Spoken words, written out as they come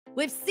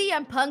With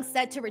CM Punk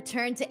set to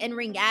return to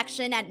in-ring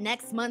action at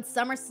next month's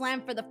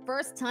SummerSlam for the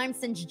first time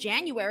since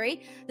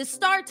January, the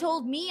star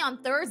told me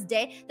on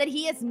Thursday that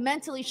he is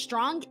mentally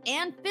strong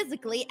and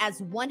physically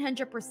as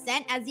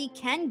 100% as he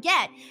can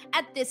get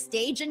at this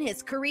stage in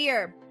his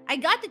career. I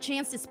got the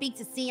chance to speak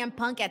to CM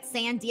Punk at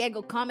San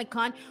Diego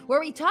Comic-Con, where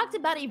we talked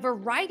about a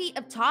variety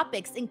of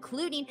topics,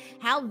 including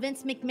how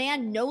Vince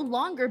McMahon no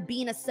longer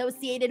being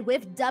associated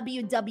with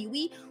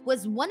WWE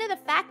was one of the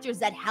factors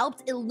that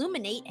helped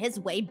illuminate his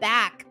way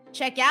back.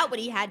 Check out what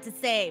he had to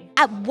say.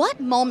 At what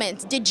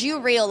moment did you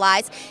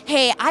realize,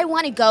 hey, I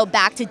want to go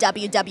back to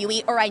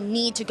WWE, or I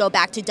need to go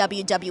back to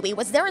WWE?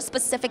 Was there a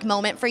specific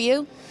moment for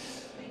you?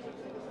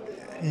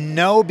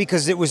 No,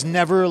 because it was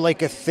never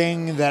like a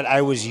thing that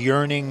I was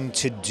yearning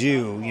to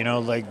do. You know,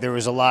 like there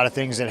was a lot of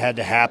things that had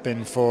to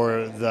happen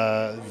for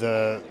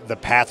the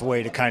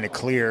pathway to kind of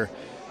clear.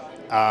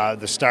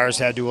 The stars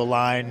had to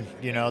align.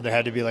 You know, there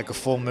had to be like a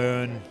full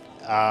moon,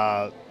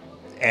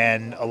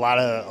 and a lot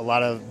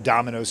of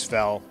dominoes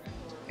fell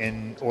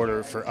in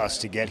order for us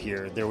to get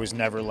here. There was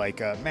never like,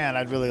 man,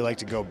 I'd really like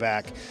to go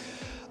back.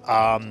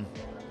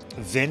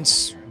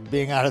 Vince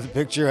being out of the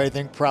picture, I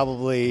think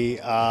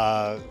probably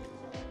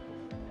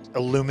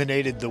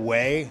illuminated the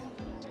way.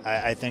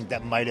 I think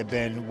that might have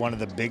been one of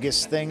the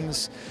biggest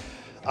things.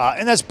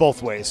 And that's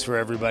both ways for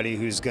everybody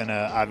who's going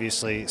to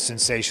obviously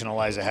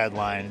sensationalize a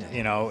headline.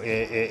 You know,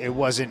 it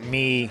wasn't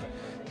me.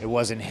 It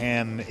wasn't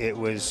him. It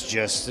was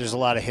just, there's a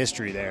lot of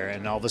history there.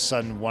 And all of a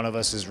sudden, one of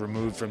us is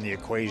removed from the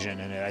equation.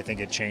 And I think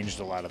it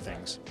changed a lot of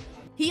things.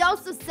 He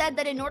also said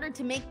that in order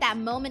to make that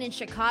moment in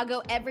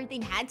Chicago,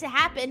 everything had to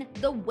happen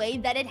the way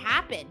that it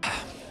happened.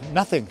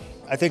 Nothing.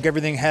 I think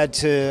everything had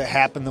to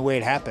happen the way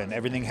it happened.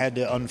 Everything had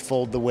to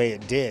unfold the way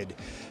it did.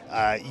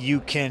 You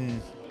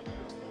can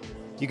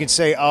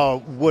say,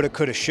 oh, woulda,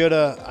 coulda,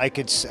 shoulda.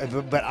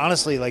 But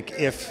honestly, like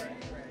if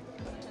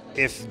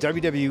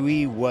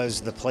WWE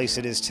was the place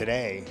it is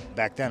today,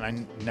 back then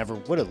I never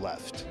would have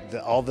left.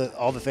 All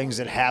the things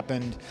that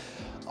happened,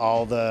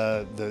 all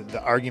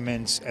the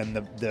arguments and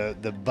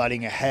the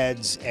butting of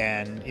heads,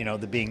 and you know,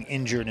 the being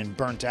injured and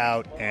burnt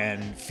out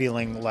and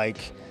feeling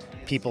like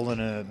people in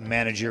a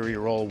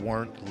managerial role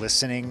weren't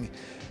listening,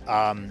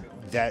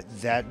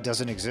 that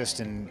doesn't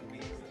exist in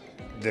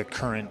the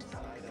current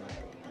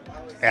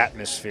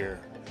atmosphere.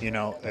 You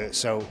know,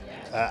 so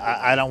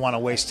I don't want to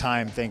waste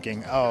time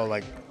thinking, oh,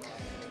 like,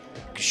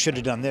 should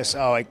have done this.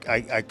 Oh, I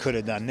could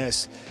have done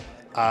this.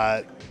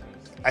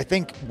 I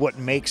think what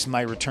makes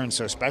my return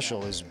so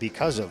special is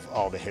because of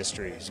all the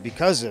history, is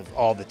because of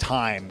all the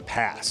time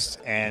passed,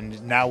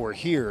 and now we're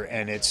here,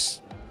 and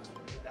it's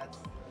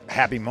a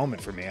happy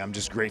moment for me. I'm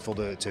just grateful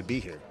to be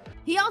here.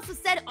 He also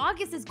said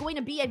August is going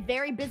to be a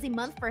very busy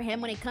month for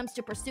him when it comes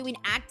to pursuing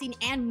acting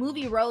and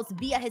movie roles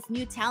via his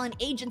new talent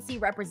agency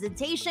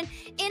representation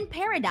in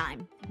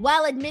Paradigm.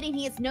 While admitting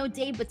he is no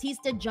Dave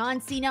Bautista,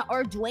 John Cena,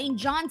 or Dwayne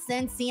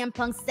Johnson, CM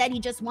Punk said he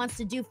just wants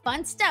to do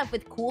fun stuff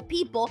with cool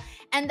people,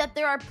 and that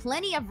there are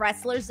plenty of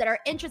wrestlers that are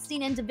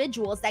interesting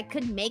individuals that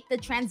could make the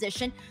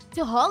transition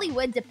to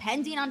Hollywood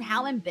depending on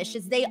how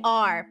ambitious they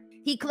are.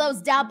 He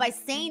closed out by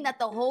saying that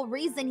the whole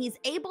reason he's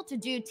able to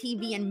do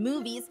TV and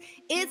movies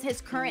is his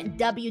current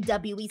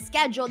WWE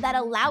schedule that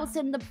allows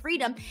him the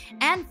freedom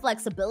and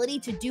flexibility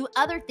to do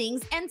other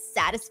things and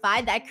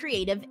satisfy that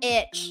creative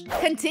itch.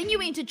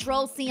 Continuing to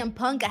troll CM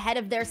Punk ahead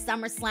of their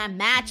SummerSlam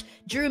match,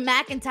 Drew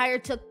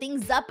McIntyre took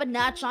things up a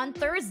notch on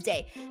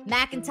Thursday.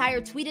 McIntyre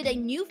tweeted a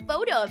new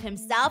photo of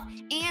himself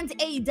and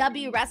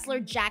AEW wrestler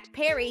Jack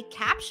Perry,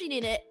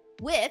 captioning it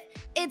with,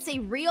 "It's a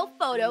real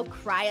photo,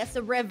 cry us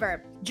a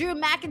river." Drew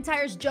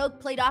McIntyre's joke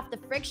played off the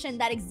friction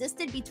that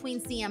existed between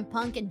CM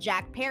Punk and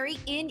Jack Perry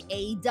in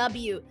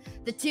AEW.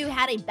 The two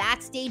had a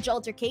backstage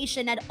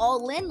altercation at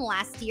All In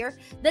last year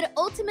that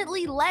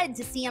ultimately led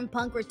to CM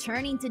Punk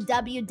returning to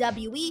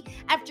WWE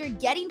after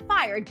getting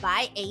fired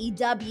by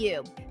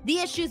AEW. The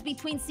issues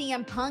between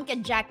CM Punk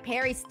and Jack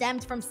Perry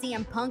stemmed from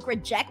CM Punk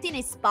rejecting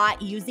a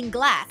spot using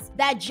glass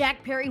that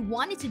Jack Perry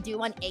wanted to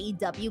do on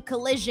AEW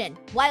Collision.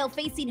 While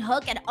facing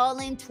Hook at All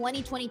In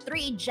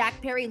 2023,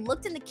 Jack Perry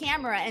looked in the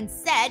camera and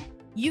said,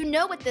 "You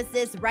know what this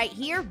is right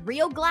here,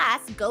 real glass,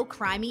 go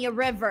cry me a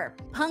river."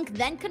 Punk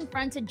then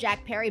confronted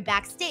Jack Perry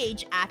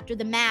backstage after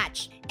the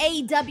match.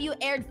 AEW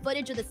aired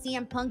footage of the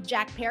CM Punk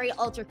Jack Perry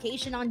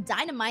altercation on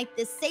Dynamite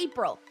this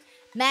April.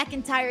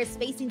 McIntyre is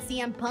facing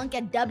CM Punk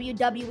at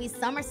WWE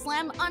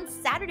SummerSlam on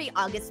Saturday,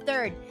 August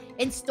 3rd.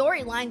 In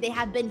storyline, they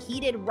have been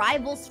heated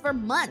rivals for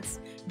months.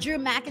 Drew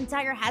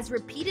McIntyre has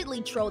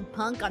repeatedly trolled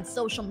Punk on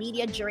social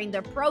media during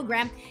their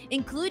program,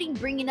 including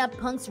bringing up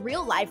Punk's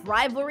real-life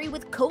rivalry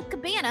with Colt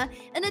Cabana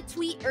in a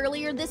tweet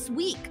earlier this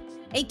week.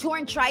 A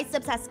torn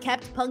triceps has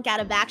kept Punk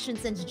out of action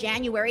since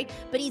January,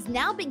 but he's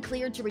now been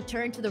cleared to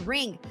return to the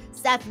ring.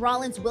 Seth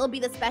Rollins will be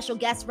the special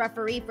guest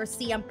referee for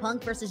CM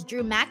Punk versus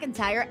Drew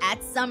McIntyre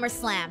at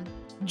SummerSlam.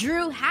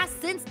 Drew has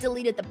since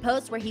deleted the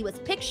post where he was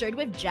pictured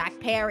with Jack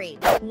Perry.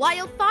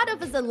 While thought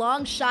of as a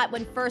long shot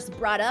when first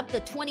brought up, the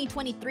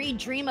 2023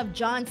 dream of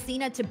John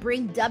Cena to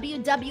bring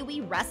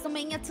WWE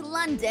WrestleMania to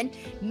London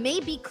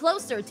may be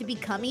closer to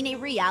becoming a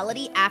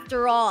reality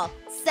after all.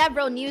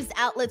 Several news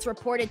outlets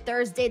reported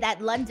Thursday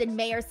that London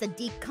Mayor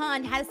Sadiq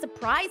Khan had a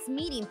surprise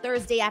meeting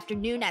Thursday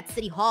afternoon at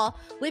City Hall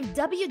with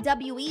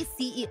WWE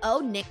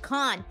CEO Nick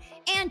Khan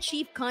and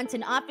Chief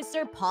Content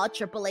Officer Paul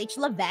Triple H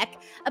Levesque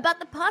about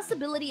the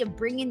possibility of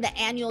bringing the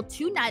annual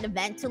two-night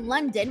event to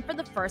London for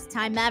the first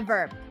time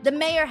ever. The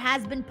mayor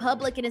has been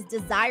public in his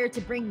desire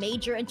to bring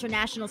major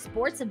international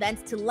sports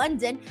events to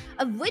London,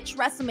 of which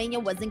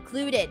WrestleMania was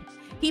included.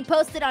 He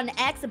posted on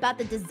X about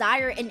the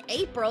desire in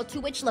April, to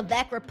which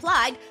Levesque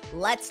replied,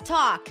 "Let's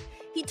talk."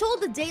 He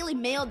told the Daily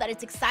Mail that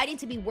it's exciting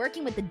to be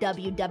working with the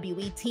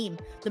WWE team.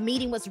 The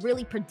meeting was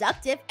really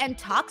productive and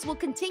talks will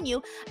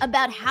continue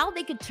about how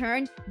they could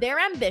turn their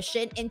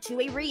ambition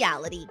into a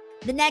reality.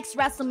 The next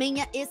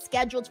WrestleMania is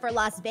scheduled for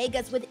Las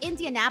Vegas, with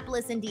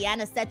Indianapolis,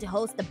 Indiana set to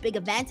host the big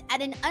event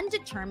at an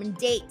undetermined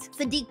date.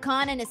 Sadiq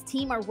Khan and his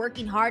team are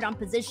working hard on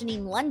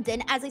positioning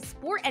London as a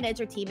sport and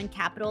entertainment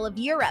capital of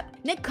Europe.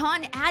 Nick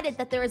Khan added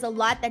that there is a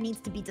lot that needs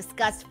to be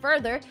discussed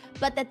further,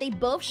 but that they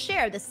both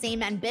share the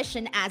same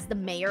ambition as the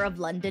mayor of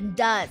London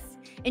does,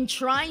 in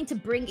trying to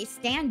bring a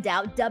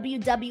standout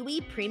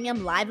WWE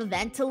premium live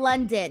event to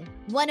London.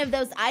 One of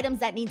those items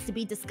that needs to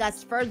be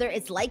discussed further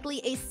is likely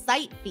a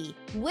site fee,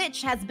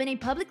 which has been a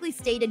publicly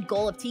stated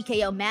goal of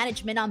TKO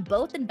management on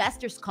both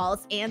investors'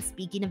 calls and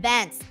speaking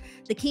events.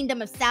 The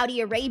Kingdom of Saudi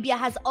Arabia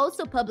has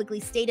also publicly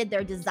stated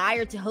their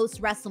desire to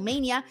host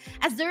WrestleMania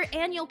as their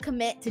annual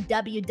commit to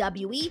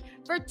WWE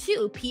for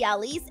 2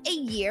 PLEs a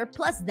year,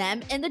 plus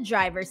them in the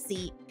driver's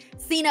seat.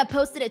 Cena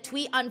posted a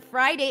tweet on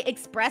Friday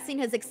expressing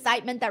his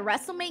excitement that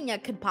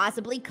WrestleMania could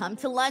possibly come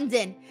to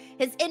London.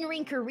 His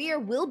in-ring career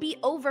will be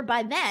over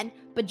by then,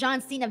 but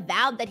John Cena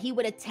vowed that he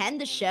would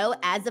attend the show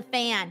as a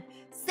fan,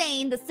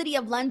 saying the City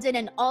of London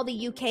and all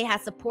the UK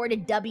has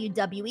supported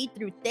WWE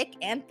through thick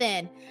and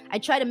thin. I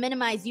try to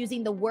minimize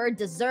using the word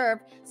deserve,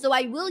 so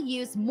I will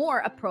use more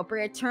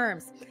appropriate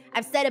terms.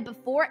 I've said it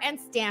before and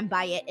stand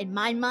by it. In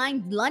my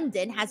mind,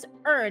 London has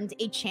earned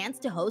a chance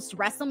to host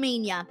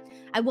WrestleMania.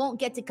 I won't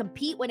get to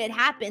compete when it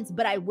happens,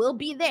 but I will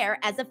be there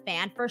as a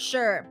fan for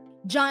sure.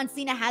 John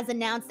Cena has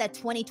announced that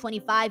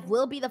 2025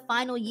 will be the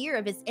final year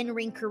of his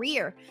in-ring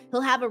career. He'll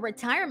have a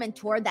retirement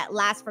tour that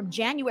lasts from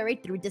January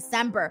through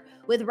December,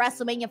 with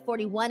WrestleMania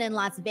 41 in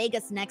Las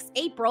Vegas next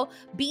April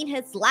being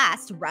his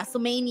last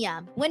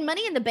WrestleMania. When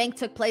Money in the Bank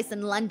took place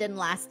in London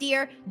last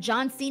year,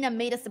 John Cena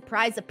made a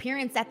surprise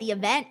appearance at the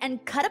event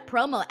and cut a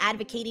promo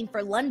advocating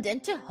for London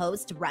to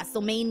host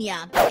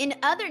WrestleMania. In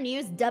other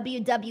news,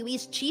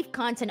 WWE's Chief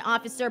Content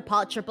Officer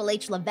Paul Triple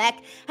H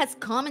Levesque has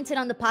commented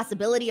on the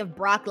possibility of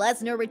Brock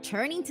Lesnar returning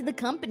to the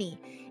company.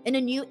 In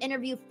a new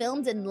interview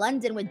filmed in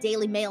London with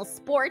Daily Mail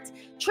Sports,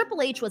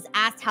 Triple H was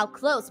asked how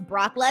close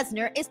Brock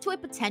Lesnar is to a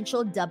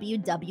potential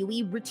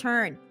WWE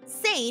return,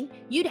 saying,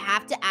 "You'd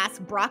have to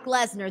ask Brock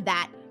Lesnar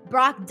that.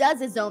 Brock does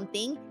his own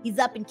thing. He's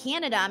up in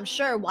Canada, I'm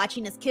sure,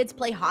 watching his kids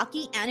play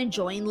hockey and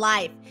enjoying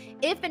life.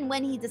 If and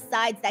when he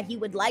decides that he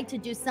would like to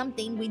do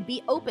something, we'd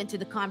be open to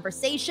the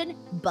conversation,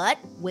 but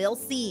we'll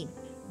see."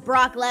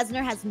 Brock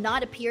Lesnar has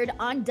not appeared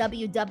on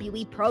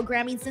WWE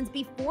programming since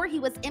before he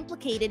was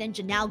implicated in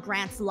Janelle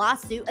Grant's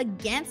lawsuit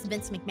against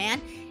Vince McMahon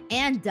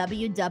and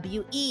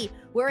WWE,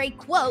 where a,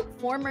 quote,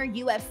 former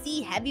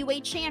UFC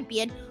heavyweight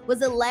champion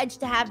was alleged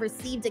to have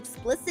received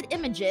explicit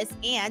images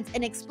and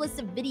an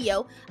explicit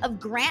video of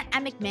Grant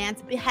at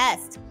McMahon's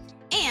behest.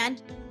 And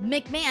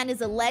McMahon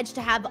is alleged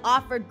to have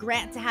offered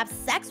Grant to have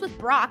sex with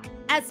Brock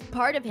as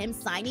part of him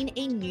signing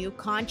a new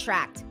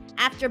contract.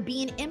 After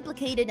being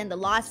implicated in the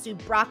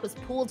lawsuit, Brock was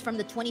pulled from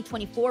the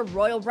 2024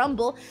 Royal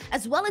Rumble,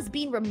 as well as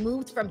being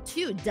removed from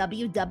 2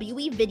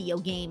 WWE video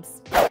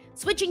games.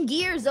 Switching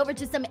gears over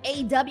to some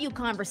AEW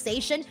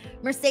conversation,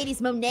 Mercedes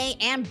Mone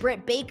and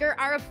Britt Baker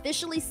are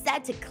officially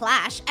set to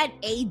clash at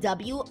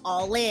AEW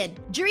All In.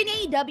 During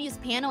AEW's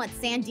panel at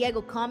San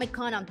Diego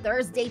Comic-Con on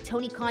Thursday,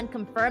 Tony Khan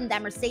confirmed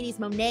that Mercedes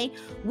Mone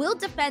will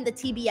defend the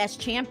TBS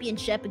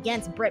Championship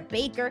against Britt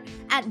Baker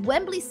at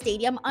Wembley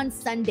Stadium on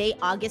Sunday,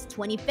 August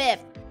 25th.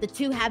 The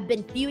two have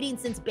been feuding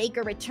since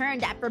Baker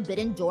returned at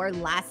Forbidden Door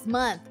last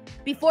month.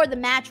 Before the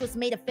match was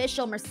made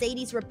official,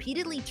 Mercedes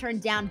repeatedly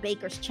turned down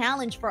Baker's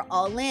challenge for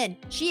All In.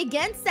 She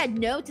again said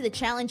no to the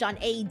challenge on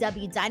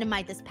AEW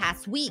Dynamite this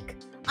past week.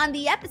 On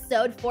the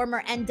episode,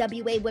 former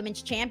NWA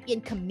Women's Champion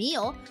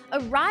Camille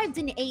arrived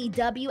in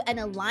AEW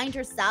and aligned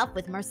herself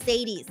with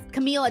Mercedes.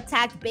 Camille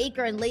attacked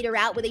Baker and laid her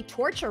out with a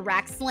torture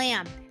rack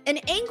slam. An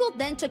angle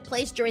then took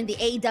place during the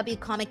AEW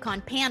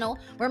Comic-Con panel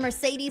where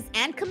Mercedes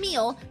and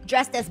Camille,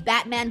 dressed as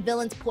Batman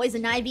villains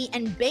Poison Ivy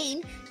and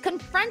Bane,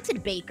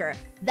 confronted Baker.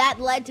 That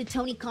led to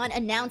Tony Khan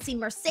announcing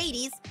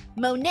Mercedes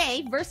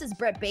Mone versus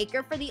Britt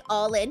Baker for the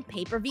All In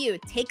pay-per-view.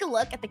 Take a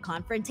look at the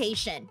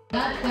confrontation.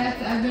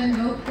 I've been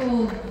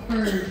vocal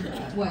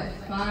for,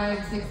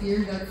 5-6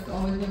 years. That's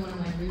always been one of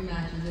my dream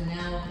matches, and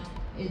now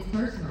it's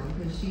personal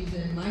because she's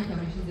in my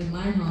company, she's in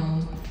my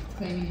home,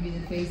 claiming to be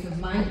the face of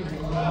my division.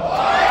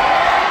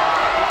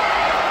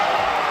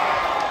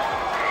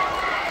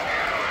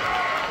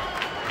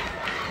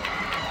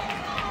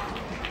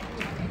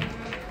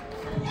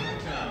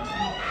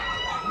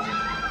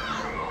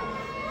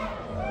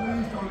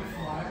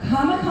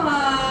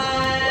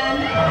 Comic-Con!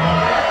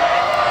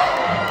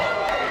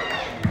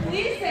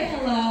 Please say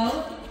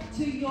hello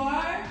to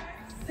your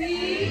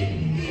CEO!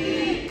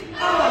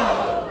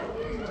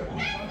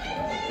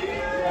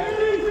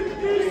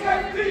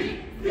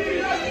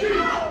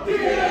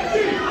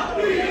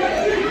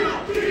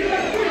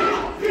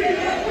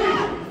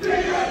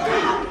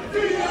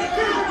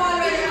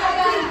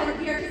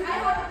 Here, because I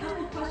have a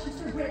couple questions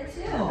for Britt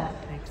too.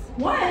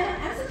 One,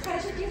 I'm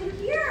surprised you're even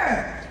here.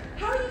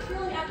 How are you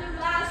feeling after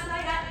last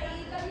night at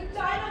AEW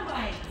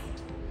Dynamite?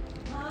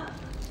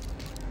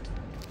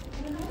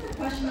 And another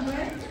question,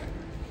 Britt.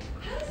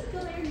 How does it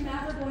feel that you're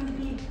never going to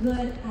be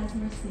good as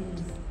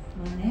Mercedes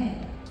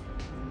Mone?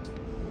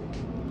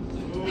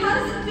 How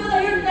does it feel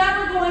that you're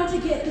never going to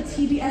get the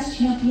TBS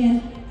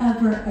champion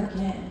ever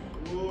again?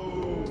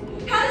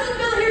 How does it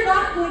feel that you're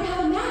not going to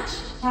have a match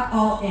at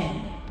All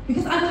In?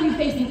 Because I'm going to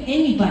be facing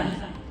anybody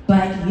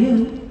but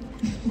you.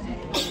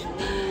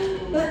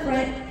 But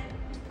Britt,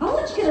 I'll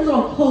let you get a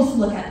little close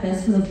look at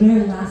this for the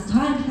very last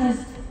time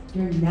because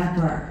you're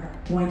never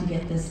going to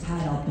get this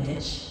title,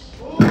 bitch.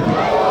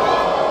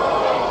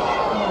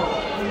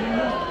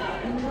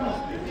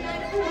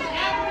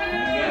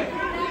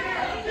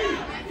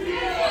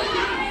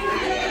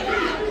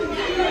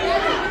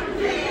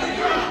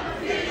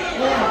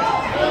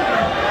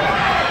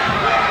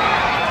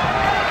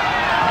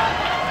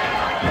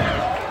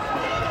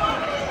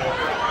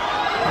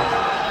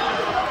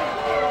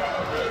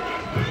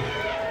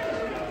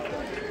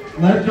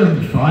 Let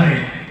them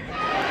fight.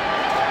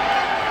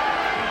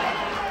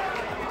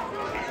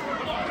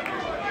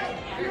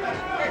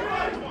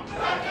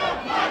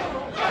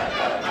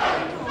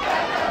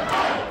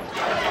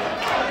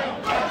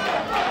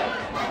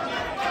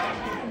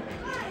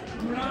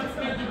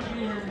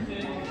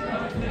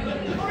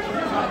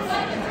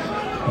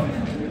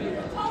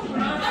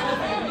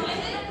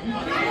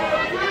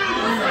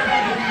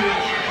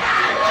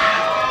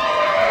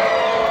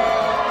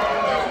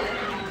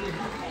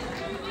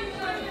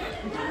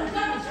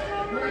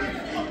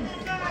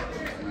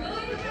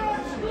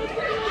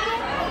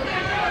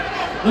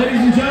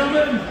 Ladies and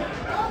gentlemen,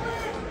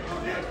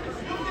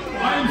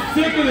 I am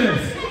sick of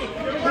this.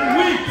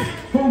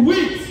 For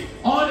weeks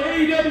on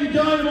AEW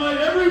Dynamite,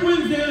 every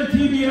Wednesday on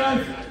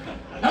TBS,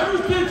 ever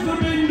since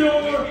Forbidden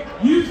Door,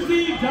 you've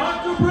seen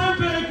Dr. Britt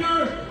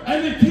Baker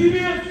and the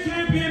TBS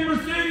champion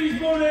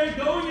Mercedes Mone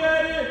going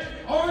at it,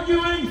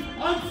 arguing.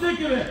 I'm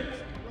sick of it.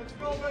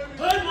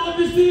 I'd love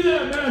to see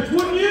that match,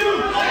 wouldn't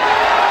you?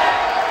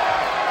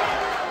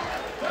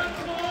 That's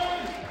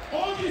why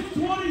August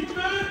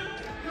 25th,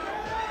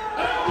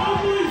 at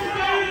Wembley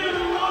Stadium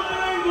in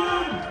London,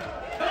 England,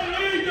 at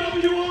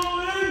AEW All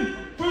In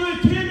for the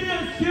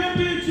TBS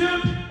Championship,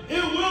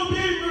 it will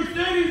be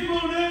Mercedes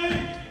Mone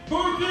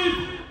versus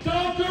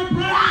Dr.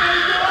 Britt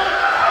Baker.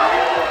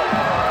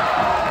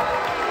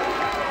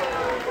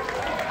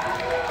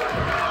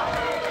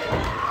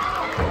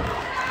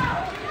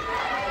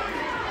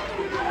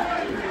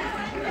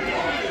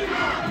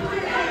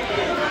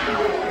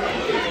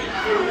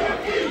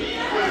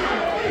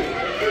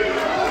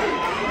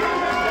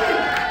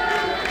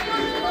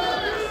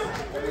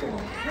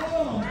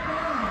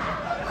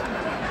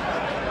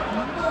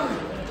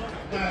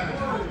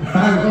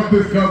 I love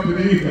this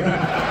company.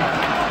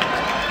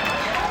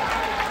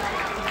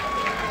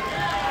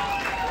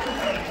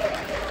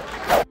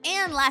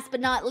 And last but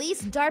not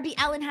least, Darby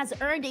Allin has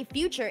earned a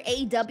future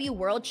AEW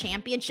World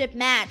Championship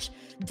match.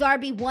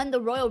 Darby won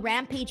the Royal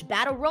Rampage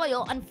Battle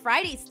Royal on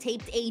Friday's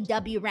taped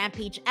AEW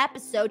Rampage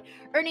episode,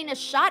 earning a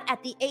shot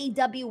at the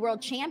AEW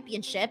World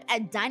Championship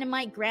at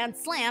Dynamite Grand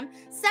Slam,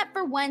 set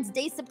for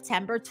Wednesday,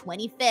 September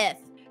 25th.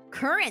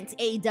 Current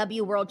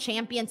AEW World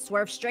Champion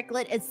Swerve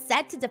Strickland is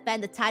set to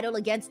defend the title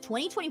against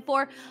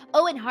 2024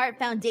 Owen Hart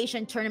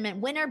Foundation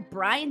Tournament winner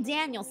Bryan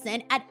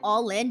Danielson at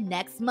All In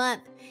next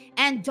month.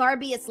 And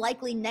Darby is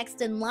likely next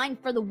in line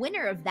for the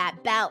winner of that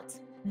bout.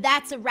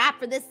 That's a wrap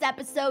for this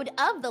episode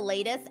of The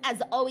Latest.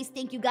 As always,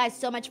 thank you guys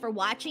so much for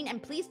watching,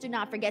 and please do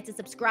not forget to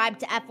subscribe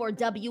to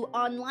F4W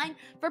Online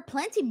for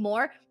plenty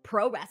more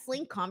pro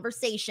wrestling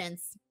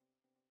conversations.